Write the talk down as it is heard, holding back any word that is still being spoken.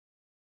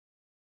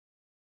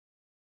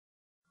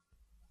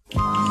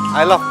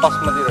I love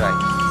basmati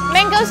rice.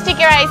 Mango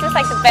sticky rice is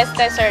like the best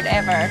dessert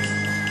ever.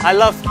 I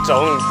love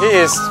zhong. He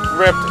is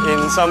wrapped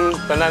in some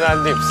banana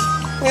leaves.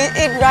 We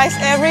eat rice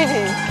every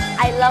day.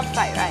 I love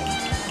fried rice.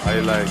 I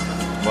like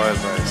boiled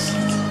rice.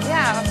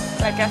 Yeah,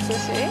 like a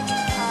sushi.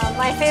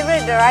 My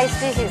favorite rice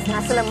dish is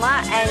nasi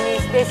lemak, and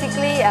it's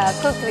basically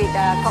cooked with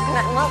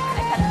coconut milk.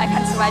 I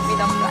can't survive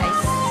without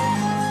rice.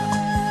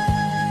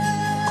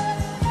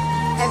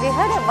 Have you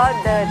heard about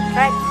the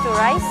tribe to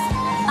rice?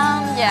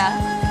 Yeah.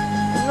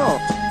 No.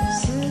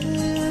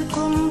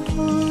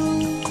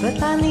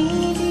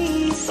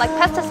 Like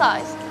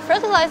pesticides,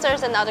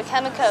 fertilizers and other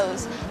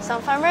chemicals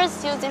some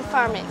farmers use in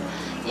farming.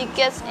 It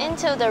gets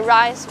into the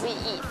rice we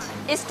eat.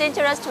 It's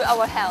dangerous to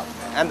our health.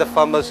 And the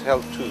farmers'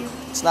 health too.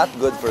 It's not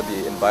good for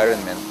the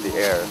environment, the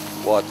air,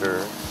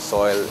 water,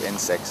 soil,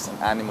 insects, and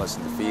animals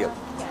in the field.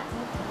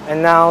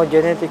 And now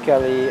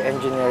genetically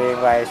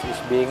engineering rice is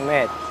being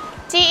made.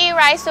 GE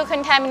rice will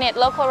contaminate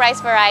local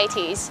rice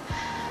varieties.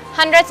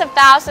 Hundreds of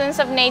thousands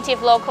of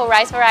native local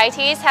rice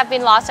varieties have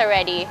been lost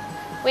already.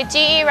 With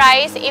GE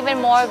rice,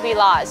 even more will be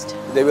lost.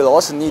 They will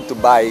also need to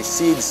buy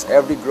seeds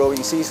every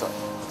growing season.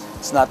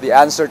 It's not the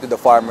answer to the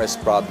farmers'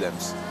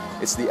 problems.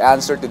 It's the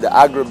answer to the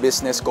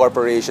agribusiness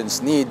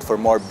corporations' need for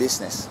more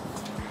business.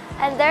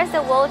 And there's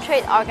the World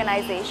Trade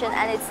Organization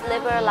and its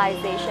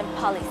liberalization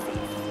policies.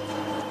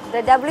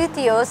 The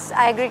WTO's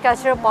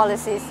agricultural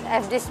policies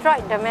have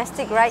destroyed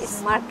domestic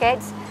rice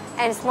markets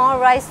and small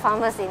rice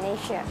farmers in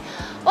Asia.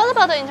 What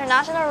about the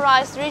International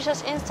Rice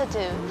Research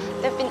Institute?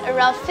 They've been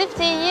around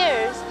 50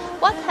 years.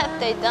 What have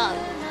they done?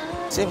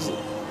 Seems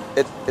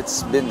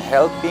it's been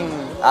helping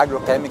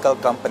agrochemical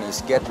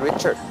companies get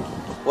richer.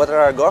 What are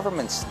our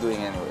governments doing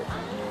anyway?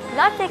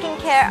 Not taking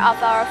care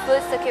of our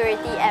food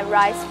security and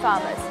rice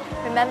farmers.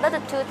 Remember the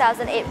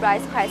 2008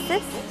 rice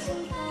crisis?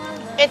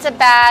 It's a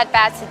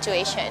bad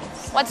situation.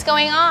 What's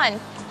going on?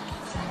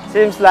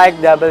 Seems like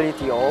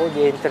WTO,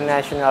 the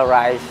International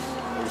Rice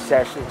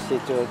Research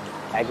Institute,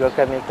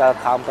 agrochemical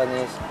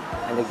companies,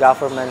 and the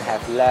government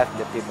have left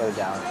the people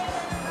down.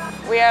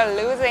 We are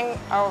losing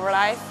our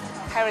rice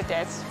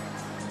heritage.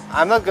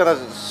 I'm not gonna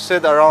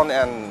sit around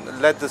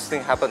and let this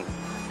thing happen.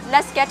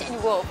 Let's get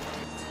involved.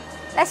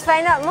 Let's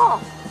find out more.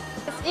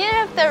 It's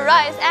Year of the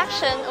Rice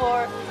Action,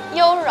 or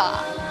YORA.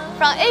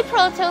 From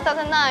April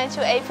 2009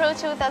 to April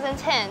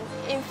 2010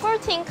 in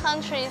 14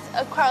 countries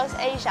across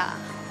Asia.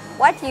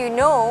 What you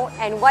know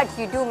and what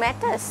you do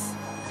matters.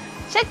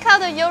 Check out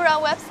the YORA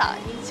website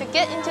to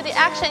get into the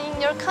action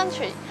in your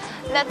country.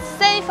 Let's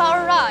save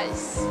our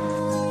rice.